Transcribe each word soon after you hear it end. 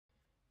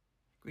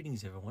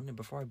Greetings everyone, and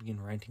before I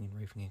begin ranting and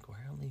raving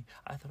incoherently,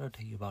 I thought I'd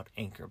tell you about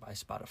Anchor by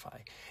Spotify.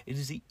 It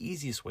is the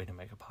easiest way to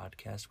make a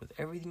podcast with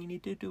everything you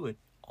need to do it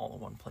all in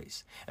one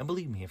place. And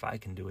believe me, if I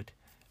can do it,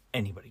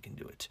 anybody can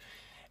do it.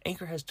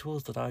 Anchor has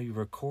tools that allow you to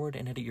record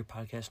and edit your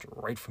podcast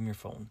right from your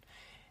phone.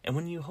 And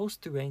when you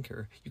host through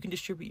Anchor, you can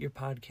distribute your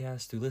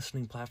podcast through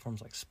listening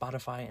platforms like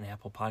Spotify and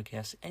Apple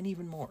Podcasts, and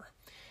even more.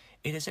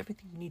 It has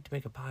everything you need to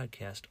make a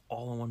podcast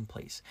all in one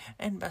place.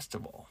 And best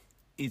of all,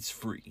 it's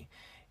free.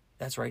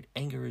 That's right,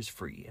 Anchor is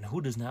free, and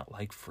who does not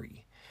like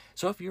free?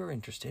 So if you're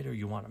interested or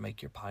you want to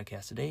make your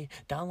podcast today,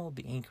 download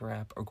the Anchor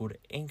app or go to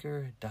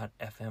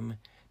anchor.fm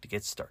to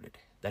get started.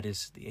 That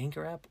is the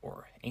Anchor app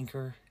or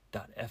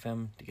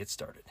anchor.fm to get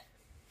started.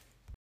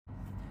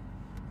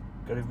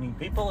 Good evening,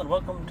 people, and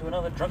welcome to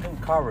another Drunken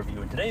Car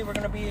Review. And today we're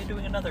going to be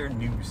doing another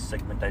news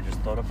segment I just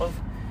thought of.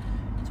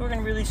 So we're going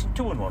to be releasing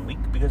 2 in 1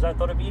 week because I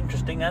thought it'd be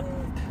interesting, and,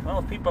 well,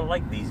 if people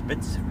like these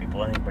bits, if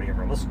anybody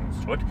ever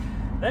listens to it,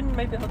 then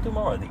maybe I'll do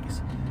more of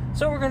these.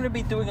 So we're going to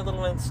be doing a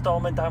little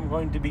installment I'm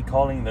going to be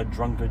calling the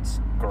Drunkard's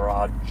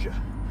Garage.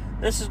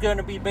 This is going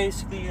to be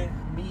basically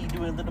me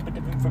doing a little bit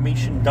of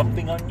information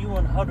dumping on you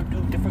on how to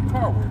do different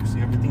car works.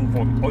 Everything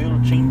from oil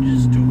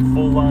changes to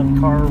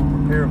full-on car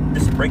repair of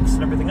disc brakes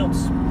and everything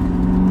else.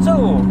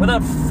 So,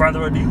 without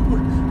further ado,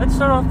 let's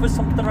start off with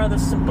something rather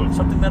simple.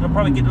 Something that'll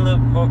probably get a little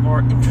more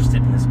interested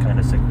in this kind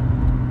of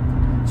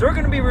segment. So we're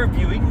going to be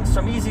reviewing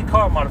some easy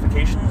car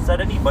modifications that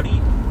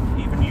anybody,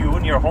 even you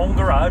in your home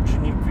garage,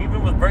 and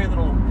even with very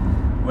little,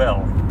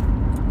 well,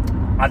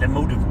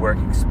 automotive work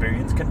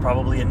experience, can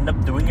probably end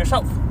up doing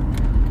yourself.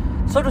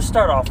 So to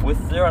start off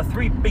with, there are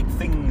 3 big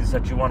things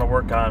that you want to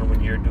work on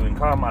when you're doing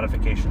car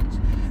modifications.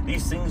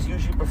 These things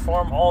usually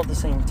perform all at the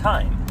same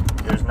time.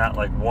 There's not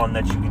like one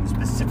that you can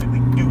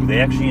specifically do. They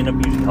actually end up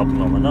usually helping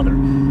one another.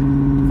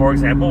 For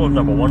example,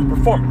 number 1,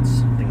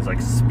 performance. Things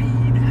like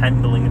speed,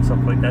 handling, and stuff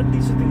like that.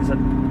 These are things that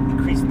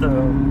increase the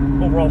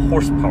overall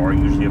horsepower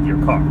usually of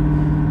your car.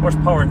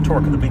 Horsepower and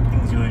torque are the big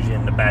things you usually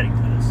end up adding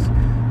to this.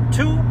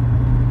 2,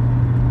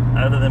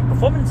 other than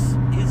performance,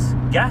 is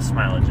gas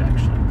mileage,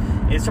 actually.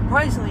 It's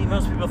surprisingly,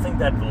 most people think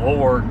that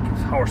lower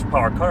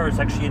horsepower cars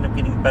actually end up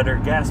getting better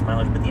gas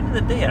mileage, but at the end of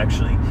the day,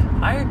 actually,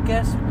 higher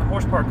gas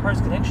horsepower cars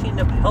can actually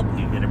end up helping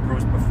you. It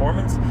improves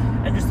performance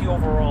and just the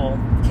overall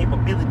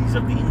capabilities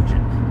of the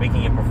engine,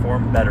 making it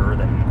perform better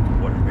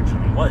than what it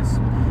originally was.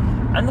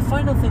 And the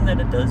final thing that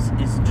it does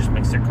is just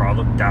makes your car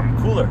look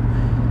damn cooler,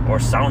 or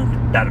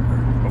sound better.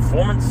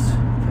 Performance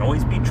can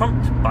always be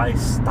trumped by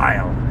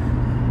style.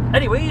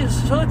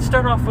 Anyways, so let's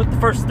start off with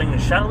the first thing,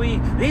 shall we?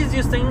 The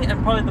easiest thing,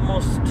 and probably the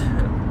most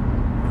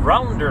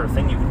rounder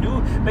thing you can do,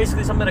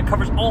 basically something that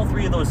covers all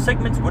 3 of those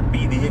segments, would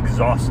be the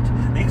exhaust.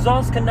 The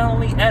exhaust can not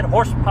only add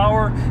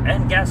horsepower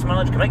and gas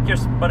mileage,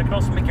 but it can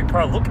also make your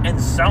car look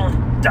and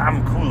sound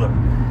damn cooler.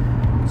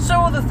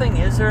 So the thing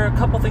is, there are a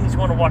couple things you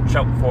want to watch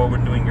out for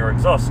when doing your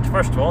exhaust.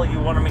 First of all, you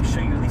want to make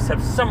sure you at least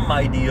have some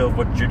idea of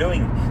what you're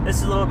doing. This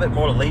is a little bit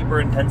more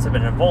labor intensive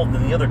and involved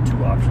than the other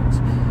 2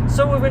 options.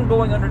 So when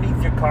going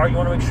underneath your car, you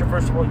want to make sure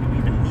first of all you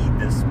even need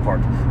this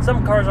part.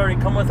 Some cars already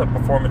come with a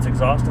performance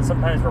exhaust, and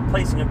sometimes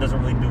replacing it doesn't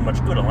really do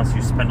much good unless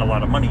you spend a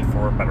lot of money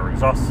for a better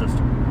exhaust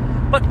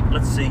system. But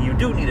let's say you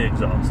do need an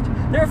exhaust.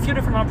 There are a few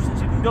different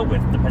options you can go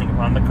with depending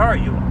upon the car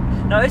you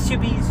own. Now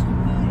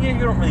SUVs, you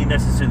don't really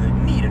necessarily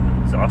need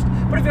an exhaust,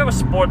 but if you have a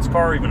sports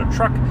car or even a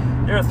truck,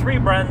 there are 3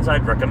 brands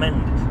I'd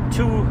recommend.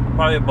 2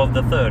 probably above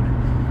the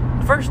 3rd.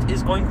 The first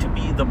is going to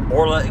be the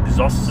Borla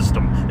exhaust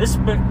system. This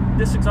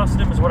exhaust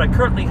system is what I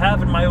currently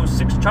have in my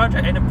 06 Charger,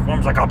 and it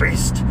performs like a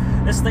beast.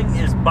 This thing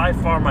is by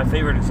far my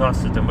favorite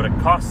exhaust system, but it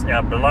costs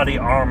a bloody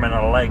arm and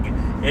a leg.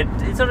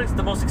 It's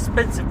the most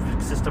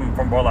expensive system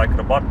from Borla I could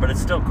have bought, but it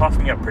still cost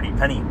me a pretty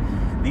penny.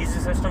 These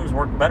systems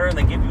work better, and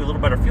they give you a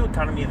little better fuel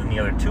economy than the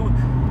other 2,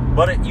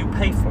 but you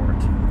pay for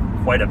it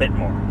quite a bit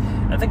more.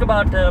 I think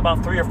about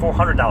 $300 or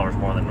 $400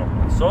 more than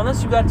normal. So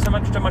unless you got some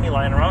extra money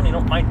lying around, you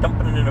don't mind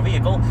dumping it in a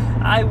vehicle,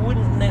 I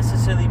wouldn't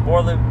necessarily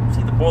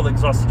say the Borla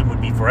exhaust system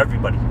would be for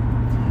everybody.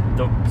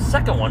 The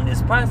second one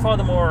is by far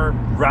the more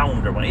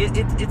rounder one.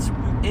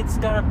 It's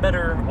got a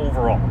better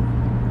overall.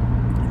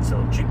 It's a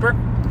little cheaper,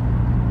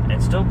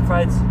 and still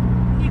provides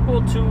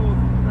equal to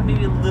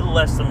maybe a little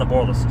less than the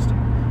Borla system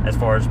as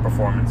far as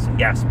performance and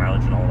gas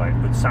mileage and all that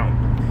good sound.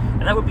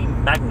 And that would be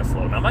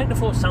MagnaFlow. Now,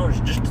 MagnaFlow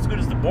sounds just as good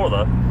as the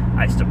Borla.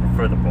 I still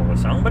prefer the Borla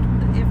sound, but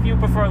if you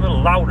prefer a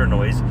little louder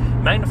noise,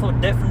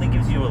 MagnaFlow definitely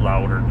gives you a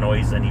louder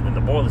noise than even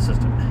the Borla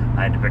system.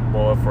 I had to pick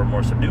Borla for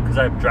more subdued because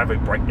I drive a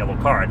bright yellow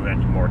car. I don't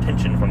need more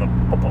attention from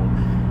the popo.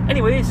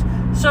 Anyways,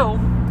 so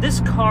this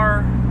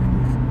car,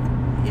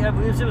 yeah,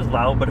 it was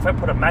loud, but if I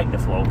put a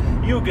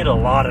MagnaFlow, you get a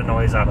lot of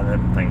noise out of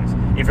them things.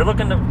 If you're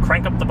looking to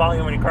crank up the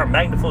volume in your car,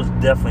 MagnaFlow is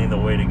definitely the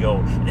way to go.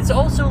 And it's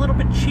also a little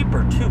bit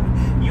cheaper, too.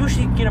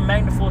 Usually you get a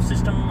MagnaFlow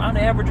system on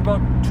average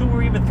about $200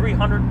 or even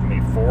 $300,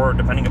 maybe $400,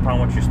 depending upon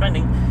what you're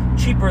spending,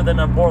 cheaper than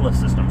a Borla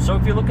system. So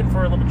if you're looking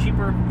for a little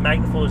cheaper,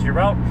 MagnaFlow is your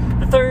route.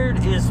 The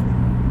third is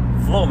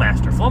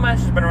Flowmaster.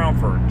 Flowmaster's been around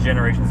for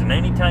generations, and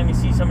anytime you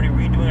see somebody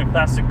redoing a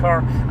classic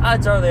car,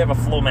 odds are they have a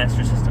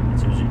Flowmaster system.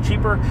 It's usually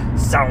cheaper,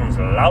 sounds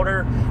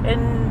louder,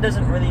 and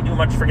doesn't really do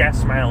much for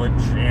gas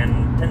mileage,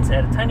 and tends to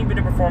add a tiny bit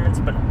of performance,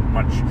 but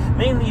not much.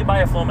 Mainly you buy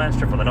a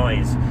Flowmaster for the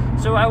noise.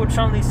 So I would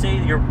strongly say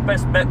your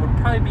best bet would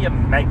probably be a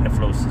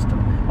MagnaFlow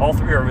system. All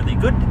three are really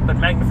good, but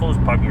MagnaFlow is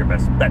probably your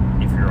best bet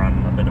if you're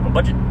on a bit of a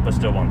budget, but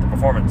still want the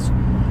performance.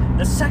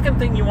 The second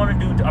thing you want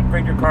to do to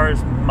upgrade your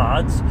car's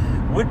mods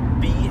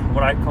would be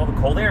what I call the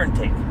cold air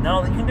intake.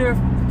 Now, you can do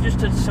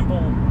just a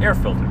simple air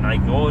filter. Now, you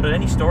can go to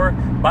any store,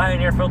 buy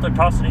an air filter,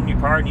 toss it in your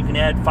car, and you can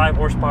add 5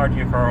 horsepower to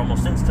your car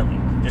almost instantly,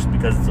 just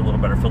because it's a little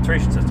better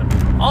filtration system.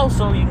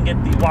 Also, you can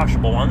get the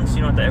washable ones.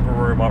 You don't have to ever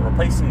worry about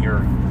replacing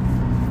your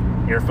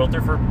air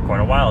filter for quite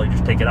a while. You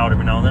just take it out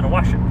every now and then and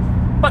wash it.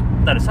 But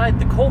that aside,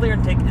 the cold air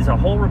intake is a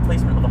whole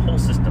replacement of the whole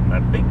system.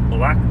 That big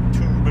black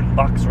tube and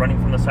box running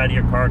from the side of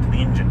your car to the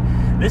engine.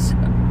 This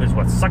is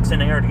what sucks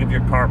in air to give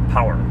your car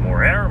power.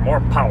 More air,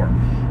 more power.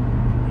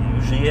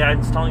 Usually,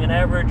 installing an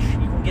average,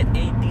 you can get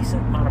a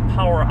decent amount of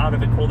power out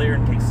of a cold air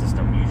intake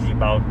system. Usually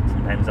about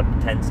sometimes up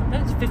to 10,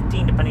 sometimes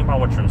 15, depending on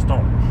what you're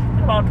installing.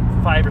 And about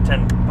 5 or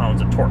 10 pounds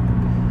of torque.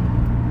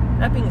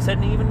 That being said,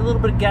 and even a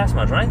little bit of gas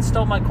mileage. When I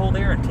installed my cold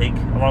air intake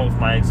along with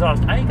my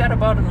exhaust, I got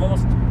about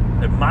almost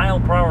a mile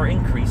per hour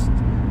increase.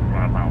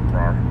 Not a mile per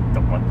hour.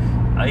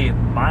 A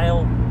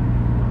mile.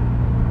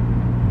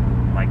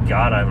 My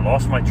God, I've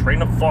lost my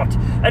train of thought.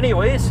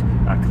 Anyways,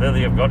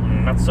 clearly I've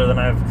gotten nutser than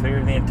I've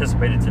clearly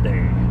anticipated today.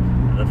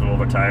 A little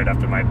overtired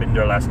after my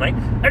bender last night.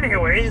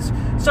 Anyways,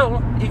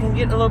 so you can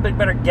get a little bit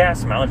better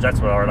gas mileage. That's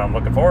what I'm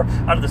looking for.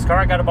 Out of this car,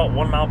 I got about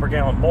 1 mile per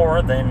gallon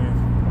more than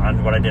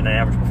on what I did on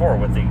average before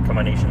with the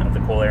combination of the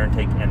cold air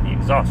intake and the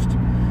exhaust.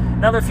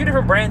 Now, there are a few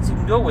different brands you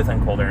can go with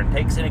on cold air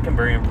intakes, and it can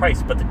vary in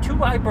price, but the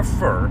two I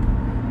prefer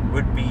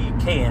would be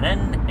K&N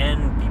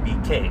and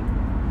BBK.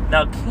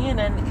 Now,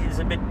 K&N is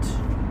a bit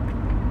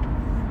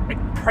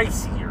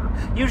pricier.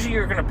 Usually,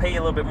 you're going to pay a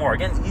little bit more.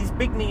 Again, these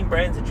big name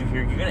brands that you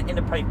hear, you're going to end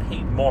up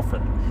paying more for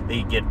them.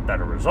 They get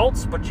better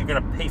results, but you're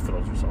going to pay for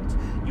those results.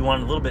 You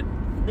want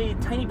a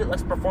tiny bit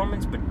less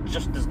performance, but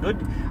just as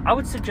good. I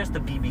would suggest the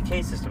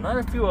BBK system. Not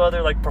a few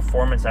other like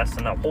Performance S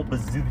and a whole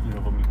bazillion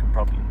of them you could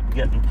probably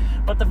getting.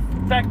 But the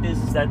fact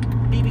is that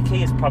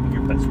BBK is probably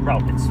your best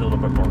route. It's a little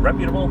bit more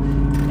reputable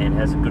and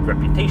has a good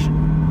reputation.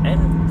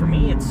 And for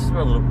me, it's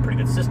a pretty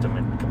good system.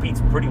 It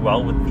competes pretty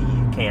well with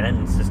the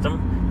K&N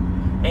system,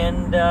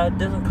 and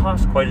doesn't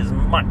cost quite as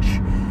much.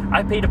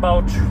 I paid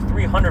about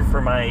 $300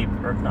 for my,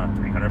 or not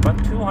 $300, about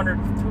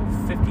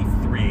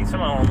 $253, something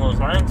along those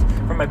lines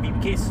for my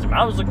BBK system.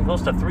 I was looking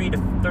close to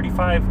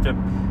 $335 to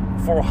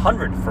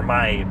 $400 for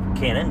my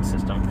K&N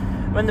system.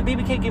 When the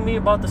BBK gave me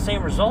about the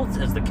same results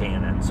as the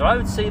K&N. So I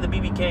would say the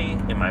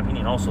BBK, in my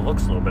opinion, also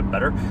looks a little bit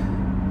better.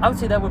 I would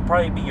say that would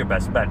probably be your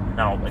best bet.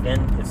 Now,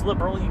 again, it's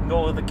liberal. You can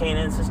go with the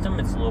K&N system.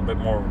 It's a little bit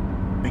more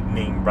big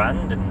name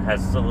brand and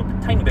has a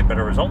tiny bit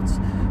better results.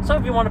 So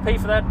if you want to pay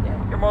for that,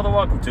 yeah, you're more than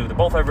welcome to. They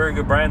both are very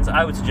good brands.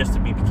 I would suggest the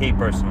BBK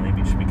personally,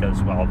 just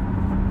because, well,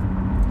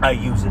 I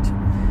use it.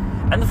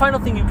 And the final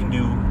thing you can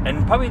do,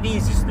 and probably the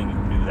easiest thing you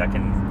can do that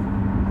can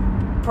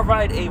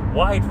provide a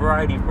wide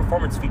variety of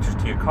performance features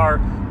to your car,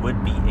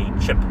 would be a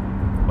chip.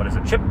 What is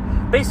a chip?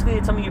 Basically,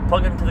 it's something you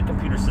plug into the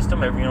computer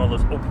system. Those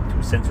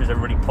OP2 sensors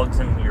everybody plugs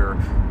in your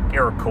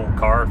AirCode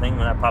car thing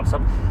when that pops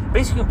up.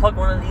 Basically, you can plug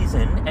one of these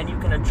in, and you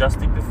can adjust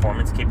the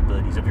performance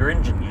capabilities of your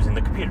engine using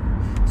the computer.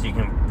 So you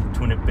can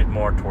tune it a bit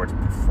more towards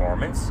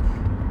performance,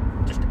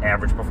 just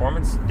average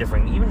performance,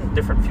 even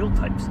different fuel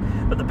types.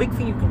 But the big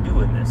thing you can do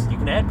in this, you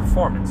can add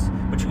performance,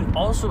 but you can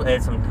also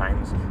add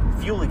sometimes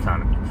fuel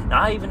economy.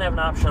 Now, I even have an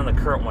option on the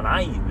current one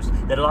I use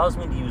that allows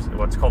me to use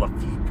what's called a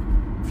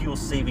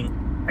fuel-saving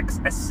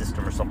XS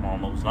system or something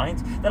along those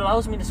lines. That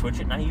allows me to switch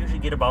it, and I usually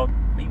get about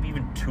maybe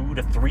even 2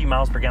 to 3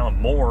 miles per gallon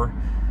more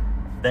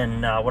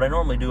than what I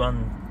normally do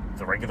on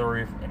the regular.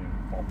 And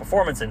well,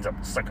 performance ends up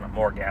sucking up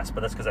more gas,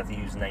 but that's because I have to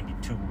use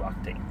 92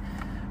 octane.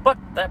 But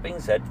that being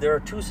said, there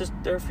are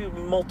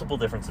multiple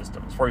different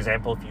systems. For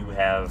example, if you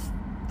have,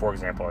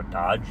 a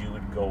Dodge, you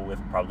would go with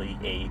probably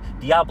a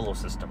Diablo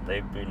system.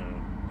 They've been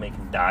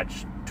making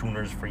Dodge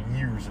tuners for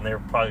years, and they're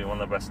probably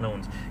one of the best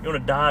knowns. You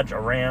want a Dodge, a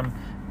Ram,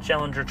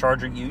 Challenger,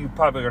 Charger, you're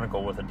probably going to go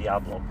with a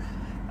Diablo.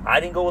 I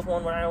didn't go with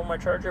one when I owned my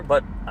Charger,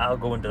 but I'll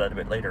go into that a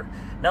bit later.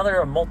 Now, there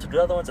are multiple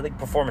other ones. I think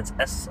Performance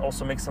S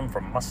also makes them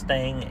from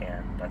Mustang,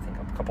 and I think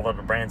a couple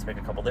other brands make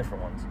a couple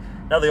different ones.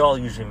 Now, they all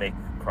usually make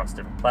across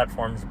different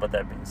platforms, but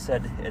that being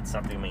said, it's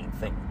not the main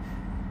thing.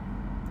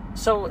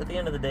 So, at the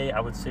end of the day, I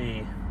would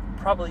say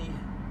probably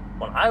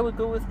what I would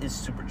go with is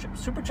Superchips.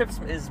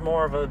 Superchips is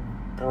more of a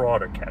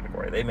broader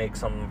category. They make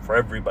some for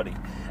everybody,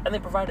 and they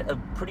provide a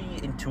pretty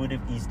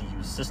intuitive,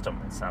 easy-to-use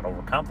system. It's not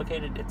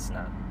overcomplicated. It's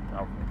not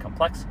overly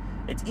complex.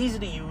 It's easy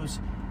to use,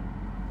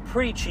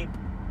 pretty cheap,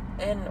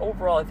 and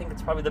overall, I think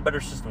it's probably the better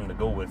system to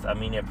go with. I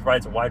mean, it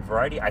provides a wide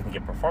variety. I can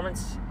get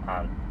performance,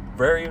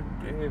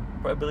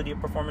 variability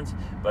of performance,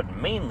 but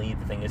mainly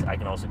the thing is I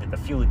can also get the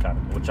fuel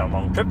economy, which on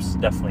long trips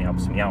definitely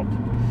helps me out.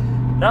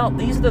 Now,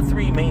 these are the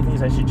three main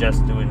things I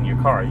suggest doing in your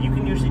car. You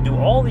can usually do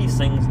all these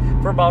things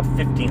for about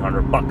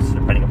 $1,500,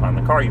 depending upon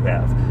the car you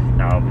have.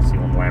 Now, obviously,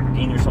 on a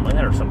Lamborghini or something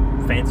like that, or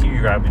some fancier,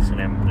 you're obviously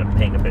going to end up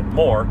paying a bit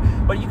more.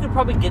 But you could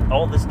probably get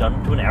all this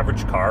done to an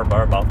average car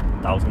by about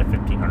 $1,000 to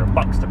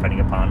 $1,500,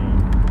 depending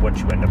upon what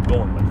you end up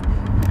going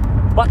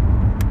with. But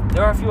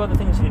there are a few other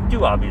things you can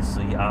do,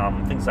 obviously.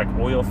 Things like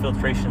oil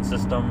filtration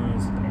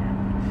systems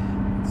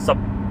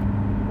and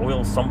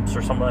oil sumps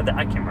or something like that.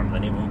 I can't remember the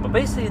name of them. But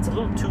basically, it's a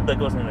little tube that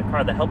goes in the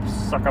car that helps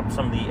suck up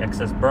some of the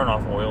excess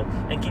burn-off oil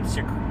and keeps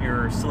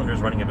your cylinders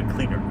running a bit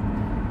cleaner.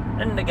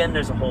 And again,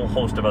 there's a whole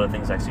host of other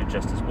things I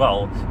suggest as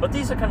well. But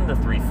these are kind of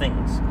the three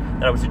things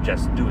that I would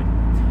suggest doing.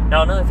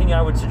 Now, another thing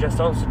I would suggest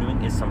also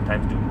doing is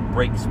sometimes doing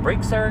brakes.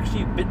 Brakes are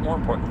actually a bit more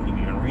important than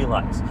you even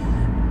realize.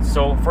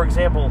 So, for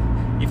example,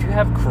 if you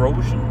have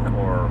corrosion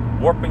or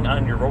warping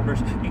on your rotors,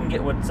 you can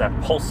get what's that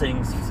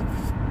pulsating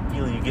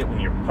feeling you get when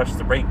you push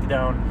the brake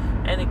down,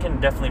 and it can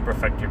definitely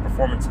affect your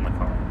performance in the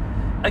car.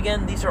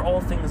 Again, these are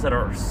all things that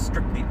are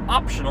strictly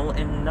optional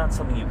and not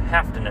something you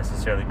have to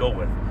necessarily go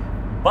with.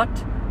 But,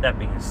 that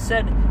being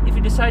said, if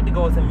you decide to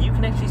go with them, you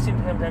can actually see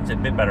sometimes a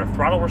bit better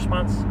throttle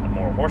response, a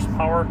more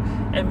horsepower,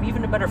 and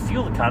even a better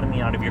fuel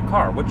economy out of your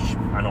car, which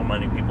I know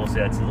many people say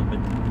that's a little bit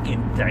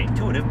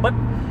intuitive, but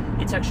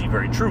it's actually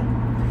very true.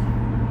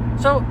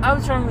 So, I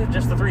would strongly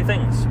suggest the three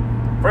things.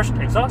 First,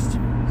 exhaust.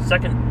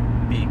 Second,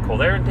 be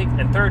cold air intake.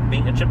 And third,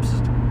 being a chip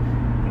system.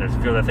 And there's a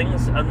few other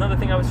things. Another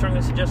thing I would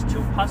strongly suggest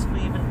too,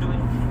 possibly even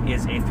doing,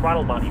 is a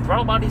throttle body.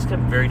 Throttle bodies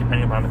can vary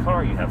depending upon the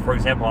car you have. For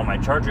example, on my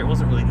Charger, it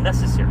wasn't really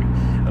necessary.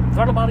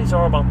 Throttle bodies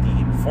are about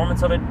the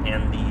performance of it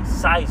and the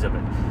size of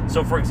it.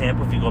 So, for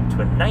example, if you go up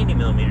to a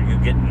 90mm, you're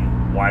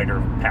getting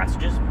wider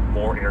passages,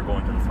 more air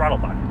going to the throttle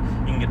body.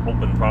 You can get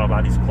open throttle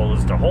bodies,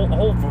 closed, a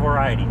whole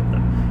variety of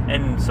them.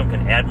 And some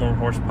can add more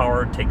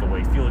horsepower, take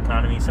away fuel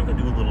economy, some can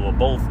do a little of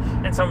both,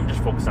 and some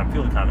just focus on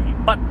fuel economy.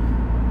 But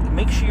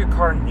make sure your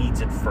car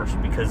needs it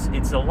first, because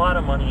it's a lot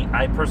of money.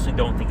 I personally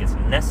don't think it's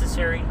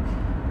necessary.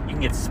 You can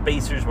get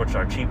spacers, which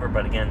are cheaper,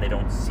 but again, they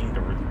don't seem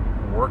to really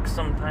work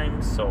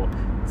sometimes, so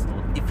it's a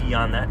little iffy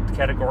on that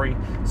category.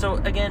 So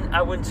again,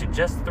 I wouldn't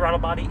suggest the throttle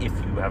body. If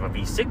you have a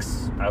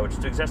V6, I would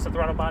suggest the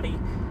throttle body,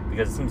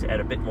 because it seems to add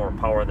a bit more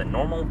power than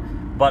normal.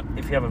 But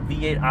if you have a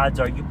V8, odds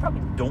are you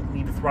probably don't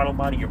need a throttle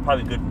body. You're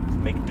probably good to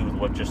make do with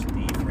what just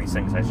the three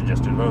things I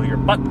suggested earlier.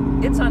 But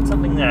it's not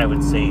something that I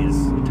would say is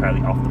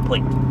entirely off the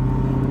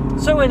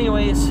plate. So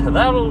anyways,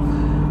 that'll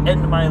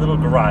end my little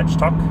garage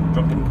talk,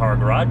 Drunken Car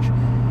Garage.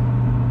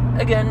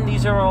 Again,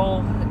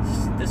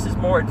 this is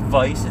more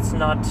advice. It's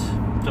not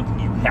something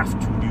you have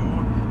to do,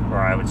 or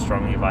I would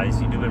strongly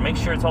advise you do, but make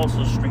sure it's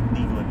also street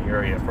legal in your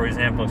area. For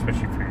example,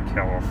 especially if you're in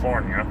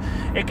California,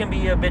 it can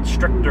be a bit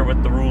stricter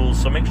with the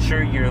rules, so make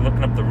sure you're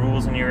looking up the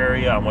rules in your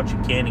area on what you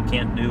can and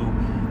can't do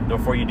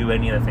before you do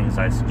any of the things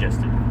I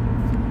suggested.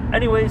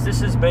 Anyways, this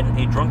has been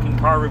a Drunken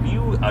Car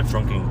Review, a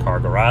Drunken Car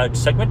Garage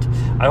segment.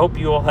 I hope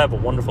you all have a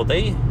wonderful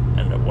day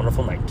and a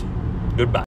wonderful night. Goodbye.